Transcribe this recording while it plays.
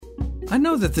I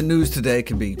know that the news today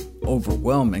can be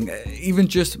overwhelming. Even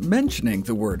just mentioning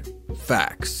the word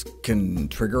facts can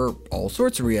trigger all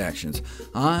sorts of reactions.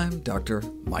 I'm Dr.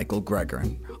 Michael Greger,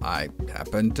 and I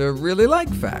happen to really like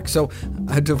facts, so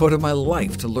I devoted my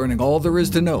life to learning all there is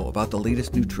to know about the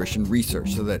latest nutrition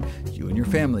research so that you and your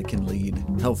family can lead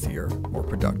healthier, more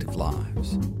productive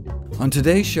lives. On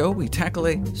today's show, we tackle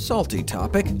a salty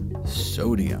topic,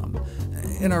 sodium.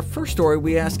 In our first story,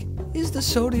 we ask, is the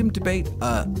sodium debate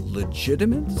a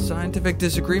legitimate scientific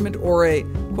disagreement or a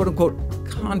quote-unquote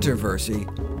controversy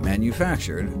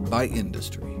manufactured by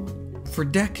industry? For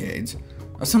decades,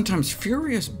 a sometimes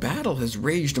furious battle has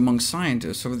raged among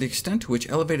scientists over the extent to which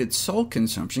elevated salt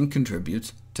consumption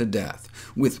contributes to death,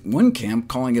 with one camp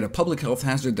calling it a public health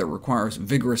hazard that requires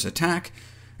vigorous attack,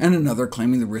 and another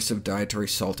claiming the risks of dietary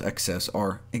salt excess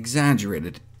are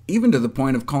exaggerated, even to the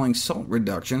point of calling salt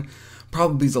reduction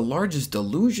probably the largest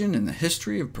delusion in the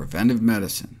history of preventive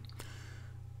medicine.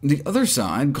 The other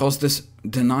side calls this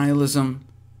denialism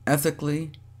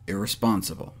ethically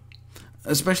irresponsible,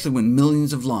 especially when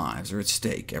millions of lives are at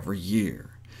stake every year.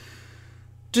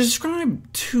 To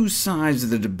describe two sides of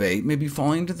the debate may be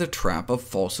falling into the trap of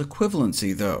false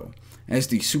equivalency, though. As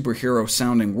the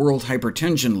superhero-sounding World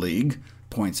Hypertension League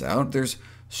points out, there's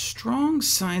strong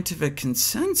scientific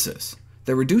consensus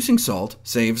that reducing salt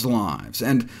saves lives,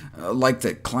 and like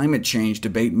the climate change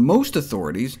debate, most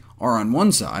authorities are on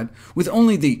one side, with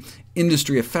only the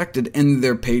industry affected and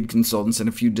their paid consultants and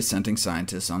a few dissenting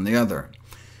scientists on the other.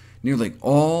 Nearly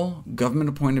all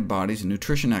government-appointed bodies and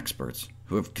nutrition experts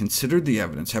who have considered the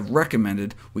evidence have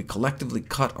recommended we collectively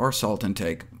cut our salt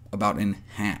intake about in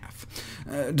half,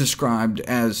 described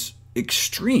as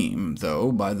extreme,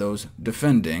 though, by those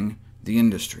defending the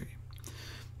industry.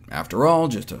 After all,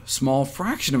 just a small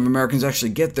fraction of Americans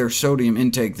actually get their sodium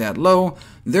intake that low.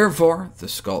 Therefore, the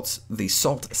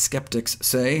salt skeptics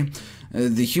say,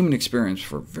 the human experience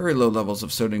for very low levels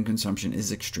of sodium consumption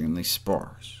is extremely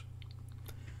sparse.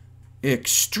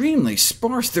 Extremely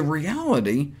sparse? The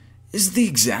reality is the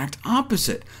exact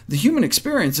opposite. The human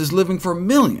experience is living for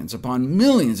millions upon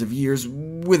millions of years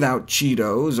without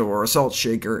Cheetos or a salt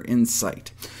shaker in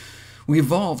sight. We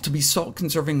evolved to be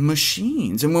salt-conserving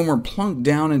machines, and when we're plunked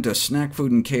down into snack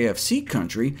food in KFC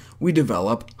country, we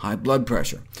develop high blood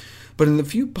pressure. But in the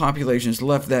few populations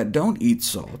left that don't eat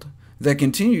salt, that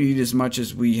continue to eat as much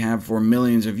as we have for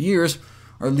millions of years,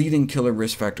 our leading killer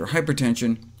risk factor,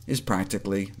 hypertension, is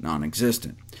practically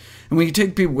non-existent. And when you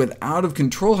take people with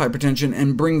out-of-control hypertension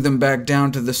and bring them back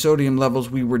down to the sodium levels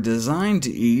we were designed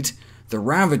to eat, the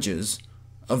ravages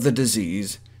of the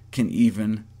disease can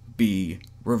even be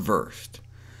reversed.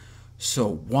 So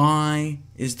why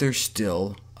is there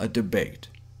still a debate?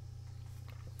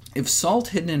 If salt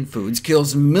hidden in foods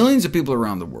kills millions of people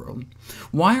around the world,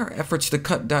 why are efforts to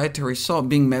cut dietary salt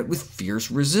being met with fierce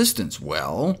resistance?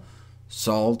 Well,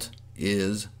 salt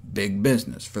is big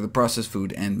business for the processed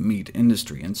food and meat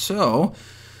industry, and so,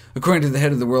 according to the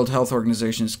head of the World Health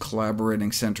Organization's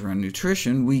Collaborating Center on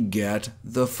Nutrition, we get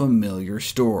the familiar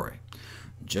story.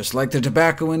 Just like the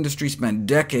tobacco industry spent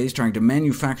decades trying to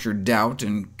manufacture doubt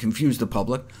and confuse the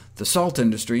public, the salt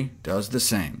industry does the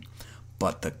same.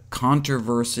 But the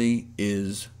controversy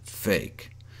is fake.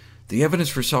 The evidence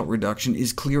for salt reduction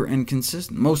is clear and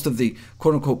consistent. Most of the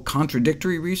quote-unquote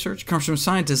contradictory research comes from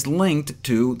scientists linked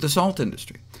to the salt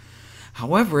industry.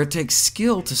 However, it takes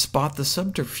skill to spot the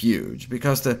subterfuge,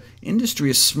 because the industry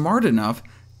is smart enough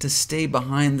to stay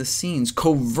behind the scenes,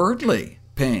 covertly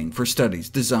paying for studies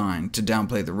designed to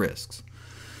downplay the risks.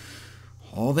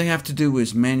 All they have to do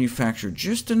is manufacture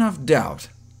just enough doubt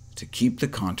to keep the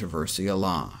controversy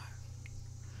alive.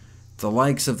 The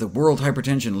likes of the World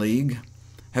Hypertension League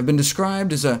have been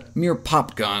described as a mere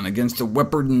pop gun against the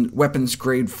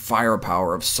weapons-grade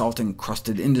firepower of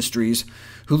salt-encrusted industries,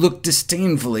 who look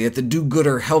disdainfully at the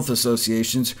do-gooder health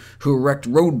associations who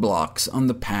erect roadblocks on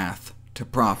the path to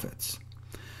profits.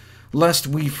 Lest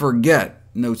we forget,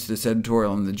 notes this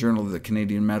editorial in the Journal of the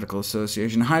Canadian Medical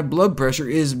Association, high blood pressure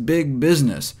is big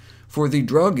business for the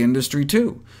drug industry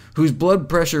too, whose blood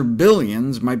pressure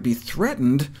billions might be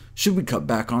threatened should we cut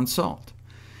back on salt.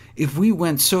 If we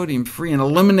went sodium-free and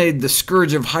eliminated the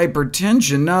scourge of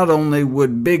hypertension, not only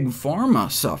would Big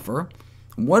Pharma suffer,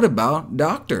 what about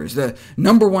doctors? The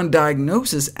 #1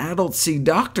 diagnosis adults see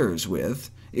doctors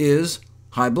with is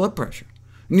high blood pressure.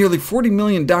 Nearly 40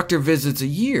 million doctor visits a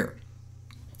year.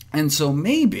 And so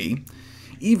maybe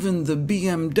even the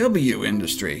BMW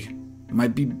industry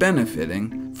might be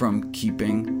benefiting from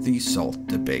keeping the salt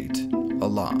debate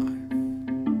alive.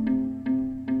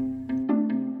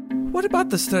 What about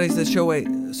the studies that show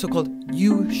a so-called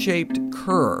U-shaped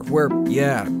curve, where,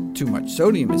 yeah, too much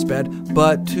sodium is bad,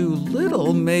 but too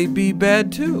little may be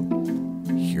bad too.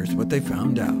 Here's what they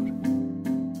found out.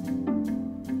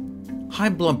 High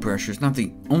blood pressure is not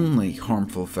the only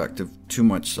harmful effect of too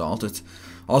much salt. It's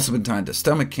also been tied to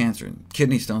stomach cancer,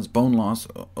 kidney stones, bone loss,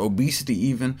 obesity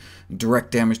even,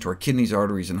 direct damage to our kidneys,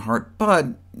 arteries, and heart. But,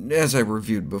 as I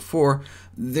reviewed before,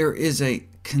 there is a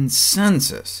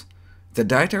consensus that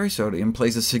dietary sodium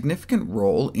plays a significant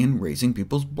role in raising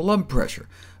people's blood pressure,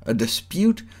 a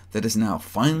dispute that has now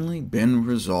finally been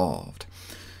resolved.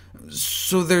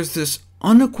 So there's this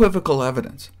unequivocal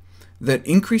evidence that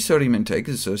increased sodium intake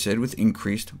is associated with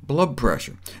increased blood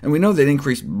pressure. And we know that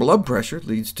increased blood pressure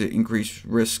leads to increased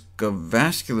risk of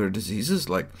vascular diseases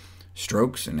like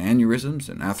strokes and aneurysms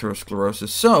and atherosclerosis.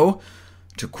 So,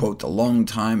 to quote the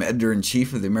longtime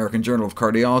editor-in-chief of the American Journal of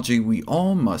Cardiology, we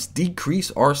all must decrease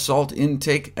our salt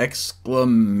intake!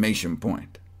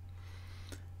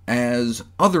 As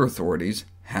other authorities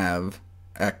have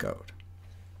echoed.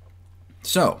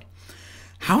 So,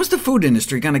 how is the food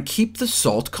industry going to keep the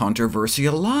salt controversy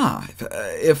alive?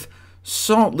 If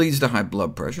salt leads to high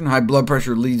blood pressure, and high blood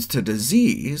pressure leads to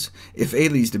disease, if A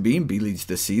leads to B and B leads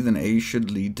to C, then A should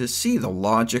lead to C. The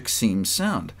logic seems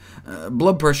sound.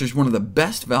 Blood pressure is one of the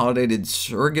best validated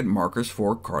surrogate markers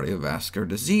for cardiovascular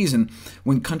disease, and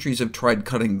when countries have tried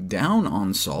cutting down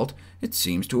on salt, it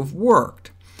seems to have worked.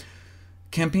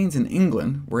 Campaigns in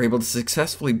England were able to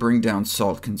successfully bring down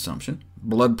salt consumption,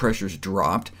 blood pressures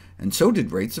dropped, and so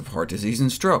did rates of heart disease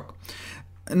and stroke.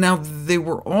 Now, they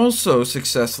were also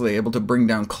successfully able to bring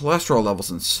down cholesterol levels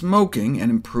in smoking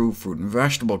and improve fruit and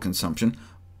vegetable consumption,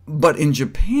 but in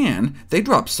Japan, they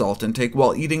dropped salt intake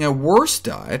while eating a worse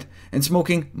diet and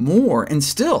smoking more, and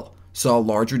still saw a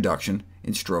large reduction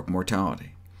in stroke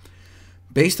mortality.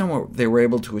 Based on what they were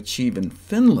able to achieve in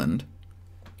Finland,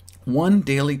 1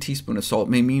 daily teaspoon of salt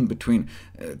may mean between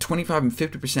 25 and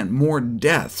 50% more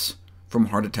deaths from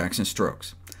heart attacks and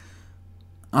strokes.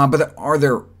 But are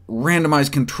there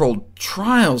randomized controlled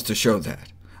trials to show that?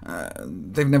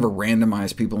 They've never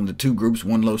randomized people into two groups,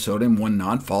 one low sodium, one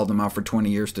not, followed them out for 20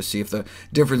 years to see if the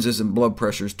differences in blood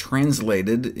pressures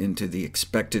translated into the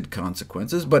expected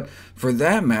consequences. But for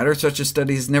that matter, such a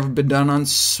study has never been done on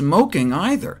smoking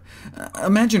either.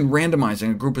 Imagine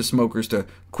randomizing a group of smokers to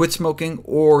quit smoking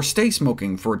or stay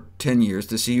smoking for 10 years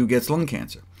to see who gets lung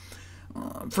cancer.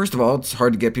 First of all, it's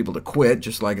hard to get people to quit,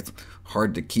 just like it's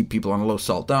hard to keep people on a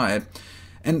low-salt diet.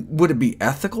 And would it be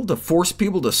ethical to force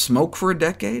people to smoke for a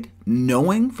decade,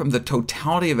 knowing from the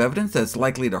totality of evidence that it's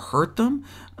likely to hurt them?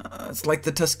 It's like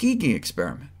the Tuskegee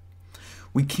experiment.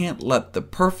 We can't let the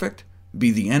perfect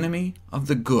be the enemy of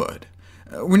the good.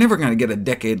 We're never going to get a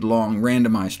decade-long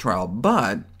randomized trial,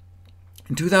 but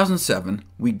in 2007,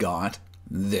 we got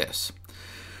this.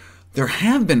 There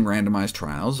have been randomized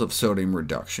trials of sodium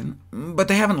reduction, but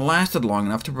they haven't lasted long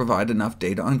enough to provide enough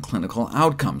data on clinical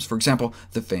outcomes. For example,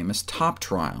 the famous TOP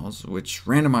trials, which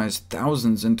randomized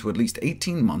thousands into at least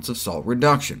 18 months of salt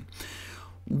reduction.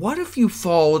 What if you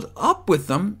followed up with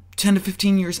them 10 to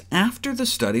 15 years after the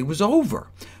study was over,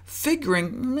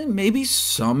 figuring maybe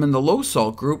some in the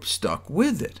low-salt group stuck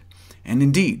with it? And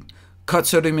indeed, cut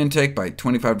sodium intake by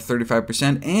 25 to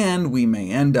 35%, and we may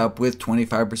end up with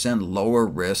 25% lower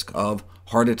risk of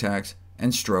heart attacks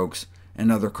and strokes and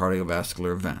other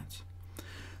cardiovascular events.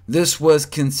 This was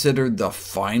considered the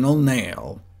final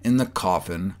nail in the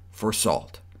coffin for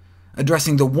salt.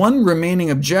 Addressing the one remaining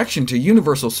objection to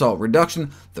universal salt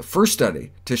reduction, the first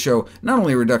study to show not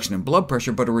only a reduction in blood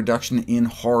pressure, but a reduction in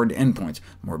hard endpoints,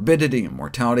 morbidity and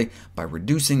mortality, by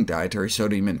reducing dietary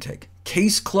sodium intake.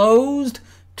 Case closed,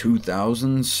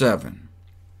 2007.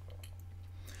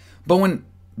 But when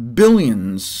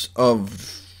billions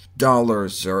of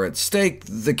dollars are at stake,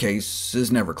 the case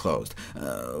is never closed.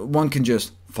 One can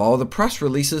just follow the press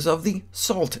releases of the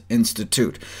Salt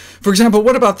Institute. For example,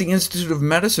 what about the Institute of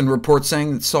Medicine report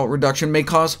saying that salt reduction may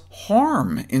cause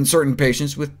harm in certain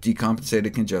patients with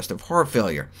decompensated congestive heart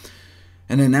failure?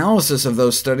 An analysis of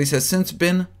those studies has since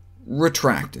been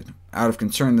retracted, out of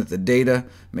concern that the data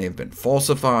may have been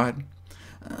falsified.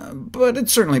 But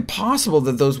it's certainly possible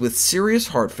that those with serious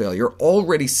heart failure,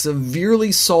 already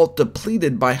severely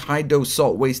salt-depleted by high-dose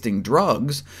salt-wasting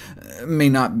drugs, may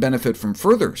not benefit from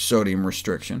further sodium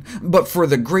restriction. But for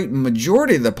the great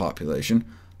majority of the population,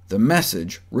 the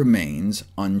message remains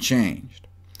unchanged.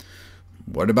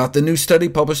 What about the new study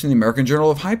published in the American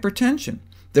Journal of Hypertension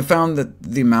that found that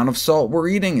the amount of salt we're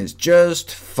eating is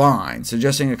just fine,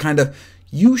 suggesting a kind of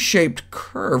U-shaped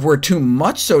curve where too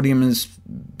much sodium is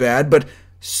bad, but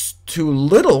too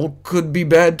little could be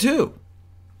bad too?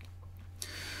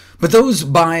 But those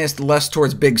biased less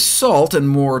towards big salt and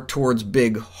more towards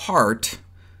big heart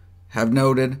have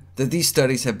noted that these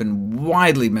studies have been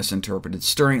widely misinterpreted,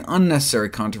 stirring unnecessary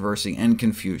controversy and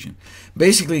confusion.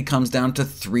 Basically, it comes down to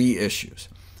 3 issues: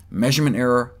 measurement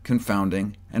error,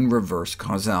 confounding, and reverse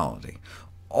causality.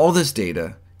 All this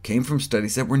data came from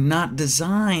studies that were not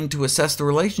designed to assess the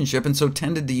relationship, and so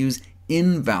tended to use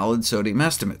invalid sodium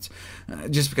estimates,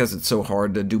 just because it's so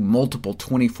hard to do multiple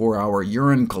 24-hour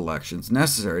urine collections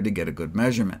necessary to get a good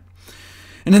measurement.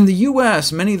 And in the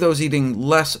US, many of those eating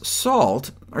less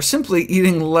salt are simply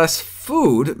eating less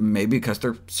food, maybe because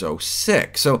they're so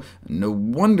sick, so no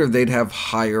wonder they'd have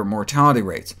higher mortality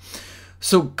rates.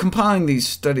 So compiling these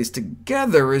studies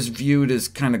together is viewed as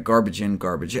kind of garbage in,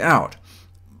 garbage out.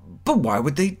 But why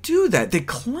would they do that? They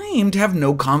claim to have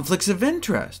no conflicts of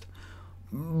interest.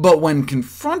 But when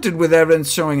confronted with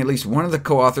evidence showing at least one of the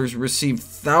co-authors received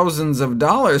thousands of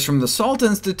dollars from the Salt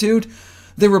Institute,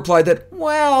 they replied that,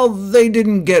 well, they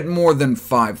didn't get more than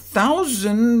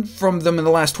 $5,000 from them in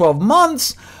the last 12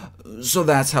 months, so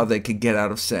that's how they could get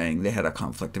out of saying they had a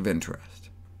conflict of interest.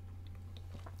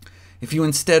 If you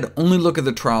instead only look at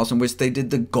the trials in which they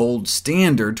did the gold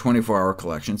standard 24-hour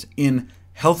collections in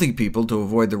healthy people to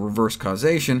avoid the reverse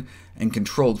causation, and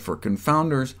controlled for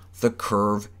confounders, the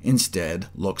curve instead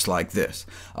looks like this: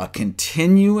 a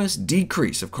continuous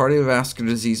decrease of cardiovascular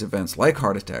disease events like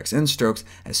heart attacks and strokes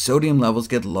as sodium levels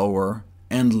get lower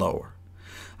and lower.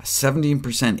 A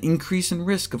 17% increase in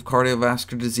risk of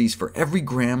cardiovascular disease for every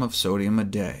gram of sodium a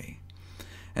day.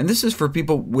 And this is for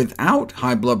people without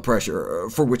high blood pressure,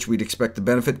 for which we'd expect the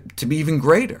benefit to be even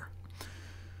greater.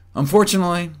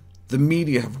 Unfortunately, the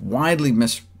media have widely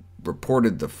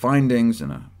misreported the findings,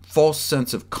 and a false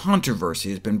sense of controversy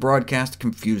has been broadcast,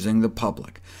 confusing the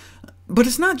public. But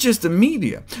it's not just the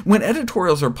media. When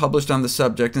editorials are published on the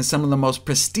subject in some of the most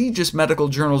prestigious medical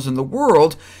journals in the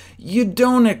world, you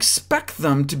don't expect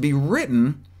them to be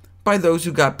written by those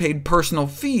who got paid personal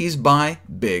fees by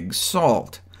Big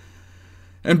Salt.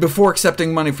 And before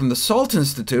accepting money from the Salt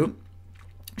Institute,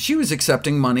 she was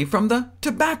accepting money from the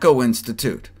Tobacco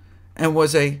Institute, and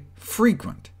was a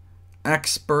frequent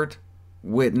expert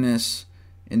witness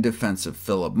in defense of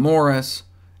Philip Morris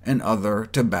and other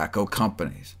tobacco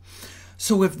companies.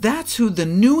 So if that's who the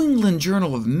New England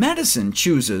Journal of Medicine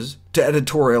chooses to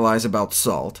editorialize about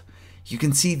salt, you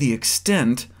can see the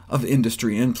extent of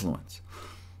industry influence.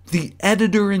 The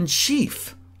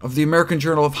editor-in-chief of the American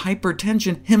Journal of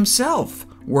Hypertension himself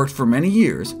worked for many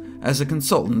years as a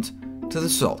consultant to the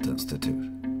Salt Institute.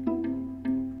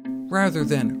 Rather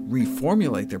than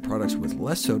reformulate their products with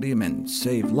less sodium and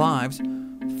save lives,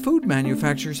 food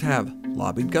manufacturers have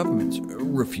lobbied governments,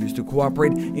 refused to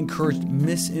cooperate, encouraged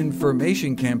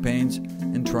misinformation campaigns,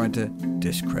 and tried to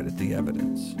discredit the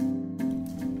evidence.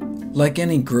 Like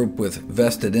any group with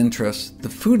vested interests, the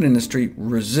food industry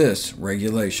resists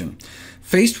regulation.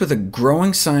 Faced with a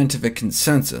growing scientific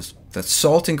consensus that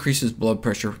salt increases blood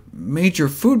pressure, major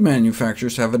food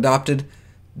manufacturers have adopted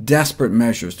desperate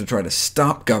measures to try to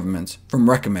stop governments from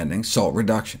recommending salt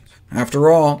reductions. After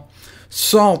all,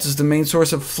 salt is the main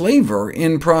source of flavor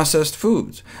in processed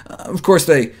foods. Of course,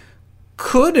 they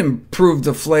could improve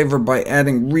the flavor by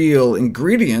adding real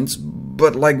ingredients,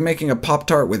 but like making a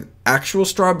Pop-Tart with actual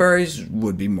strawberries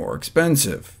would be more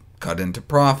expensive, cut into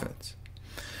profits.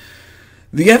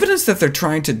 The evidence that they're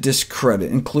trying to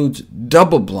discredit includes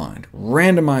double-blind,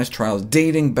 randomized trials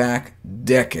dating back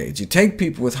decades. You take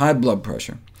people with high blood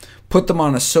pressure, put them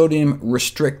on a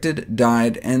sodium-restricted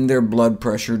diet, and their blood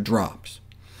pressure drops.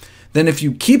 Then if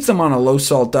you keep them on a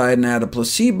low-salt diet and add a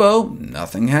placebo,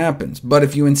 nothing happens. But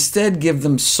if you instead give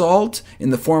them salt in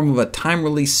the form of a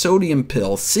time-release sodium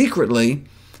pill secretly,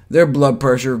 their blood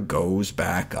pressure goes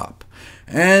back up.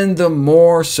 And the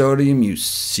more sodium you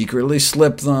secretly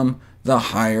slip them, the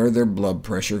higher their blood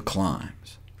pressure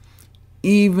climbs.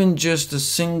 Even just a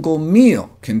single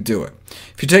meal can do it.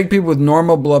 If you take people with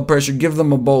normal blood pressure, give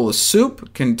them a bowl of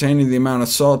soup containing the amount of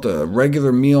salt a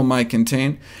regular meal might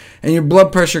contain, and your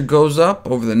blood pressure goes up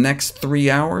over the next 3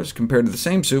 hours compared to the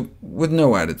same soup with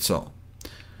no added salt.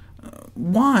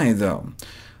 Why, though?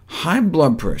 High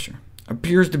blood pressure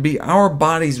appears to be our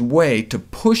body's way to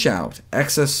push out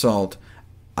excess salt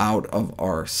out of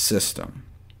our system.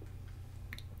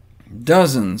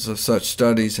 Dozens of such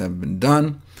studies have been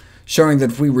done, showing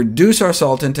that if we reduce our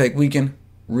salt intake, we can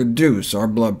reduce our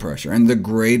blood pressure, and the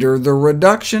greater the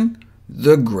reduction,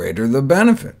 the greater the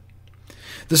benefit.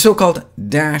 The so-called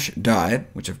DASH diet,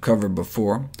 which I've covered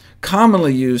before,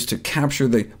 commonly used to capture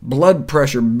the blood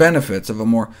pressure benefits of a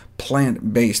more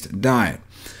plant-based diet.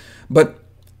 But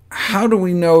how do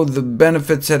we know the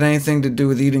benefits had anything to do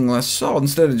with eating less salt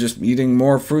instead of just eating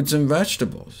more fruits and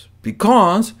vegetables?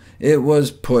 Because it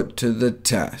was put to the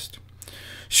test.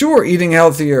 Sure, eating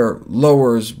healthier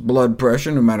lowers blood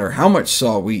pressure no matter how much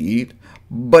salt we eat,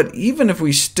 but even if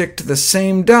we stick to the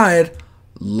same diet,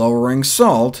 lowering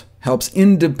salt helps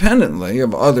independently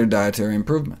of other dietary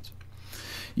improvements.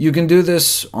 You can do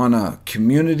this on a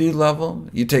community level.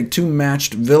 You take two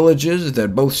matched villages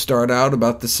that both start out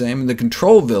about the same. In the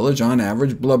control village, on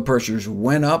average, blood pressures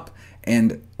went up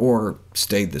or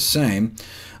stayed the same.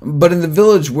 But in the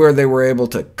village where they were able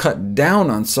to cut down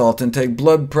on salt intake,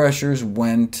 blood pressures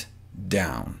went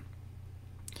down.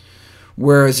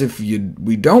 Whereas if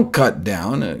we don't cut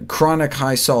down, a chronic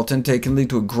high salt intake can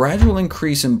lead to a gradual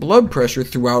increase in blood pressure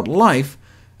throughout life,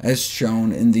 as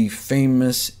shown in the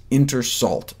famous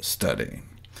INTERSALT study.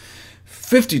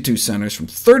 52 centers from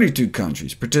 32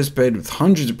 countries participated with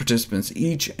hundreds of participants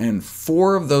each, and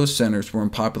 4 of those centers were in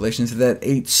populations that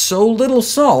ate so little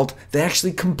salt they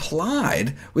actually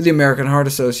complied with the American Heart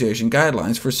Association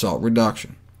guidelines for salt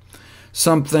reduction.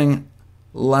 Something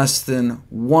less than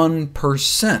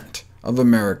 1% of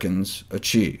Americans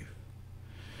achieve.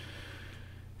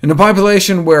 In a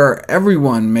population where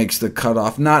everyone makes the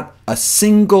cutoff, not a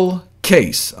single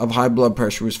case of high blood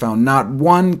pressure was found, not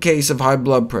one case of high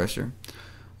blood pressure.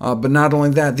 But not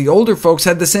only that, the older folks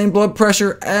had the same blood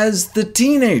pressure as the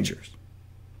teenagers.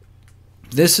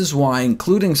 This is why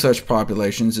including such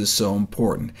populations is so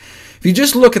important. If you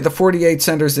just look at the 48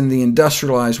 centers in the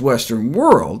industrialized Western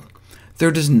world, there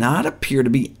does not appear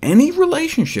to be any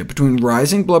relationship between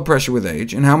rising blood pressure with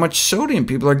age and how much sodium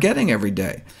people are getting every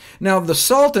day. Now, the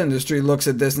salt industry looks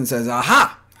at this and says,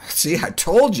 aha, see, I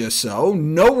told you so,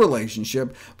 no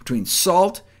relationship between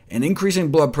salt and increasing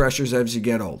blood pressures as you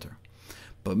get older.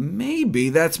 But maybe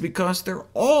that's because they're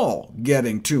all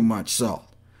getting too much salt.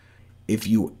 If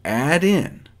you add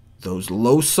in those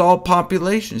low-salt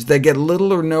populations that get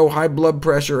little or no high blood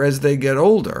pressure as they get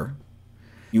older,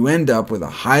 you end up with a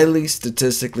highly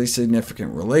statistically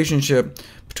significant relationship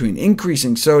between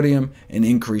increasing sodium and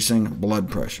increasing blood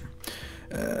pressure.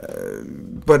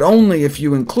 But only if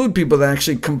you include people that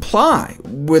actually comply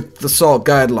with the SALT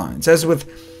guidelines. As with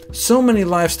so many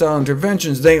lifestyle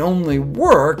interventions, they only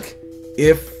work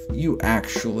if you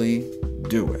actually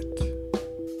do it.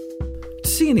 To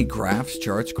see any graphs,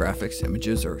 charts, graphics,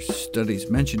 images, or studies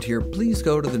mentioned here, please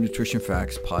go to the Nutrition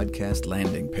Facts podcast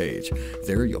landing page.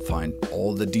 There you'll find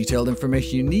all the detailed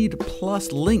information you need,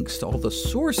 plus links to all the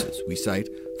sources we cite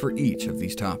for each of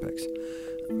these topics.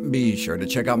 Be sure to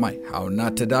check out my How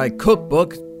Not to Die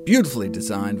cookbook, beautifully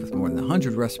designed with more than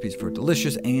 100 recipes for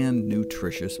delicious and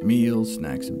nutritious meals,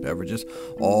 snacks, and beverages.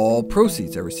 All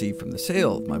proceeds I receive from the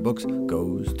sale of my books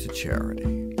goes to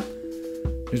charity.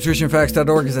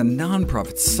 NutritionFacts.org is a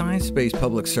nonprofit, science-based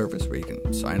public service where you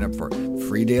can sign up for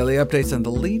free daily updates on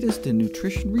the latest in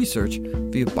nutrition research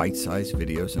via bite-sized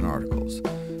videos and articles.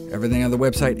 Everything on the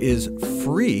website is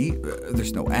free.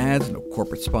 There's no ads, no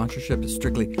corporate sponsorship. It's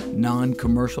strictly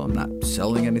non-commercial. I'm not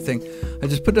selling anything. I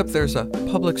just put it up there as a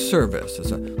public service,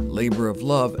 as a labor of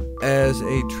love, as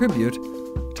a tribute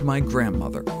to my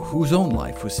grandmother, whose own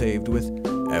life was saved with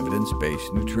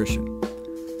evidence-based nutrition.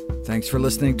 Thanks for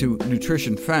listening to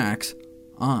Nutrition Facts.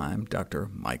 I'm Dr.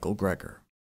 Michael Greger.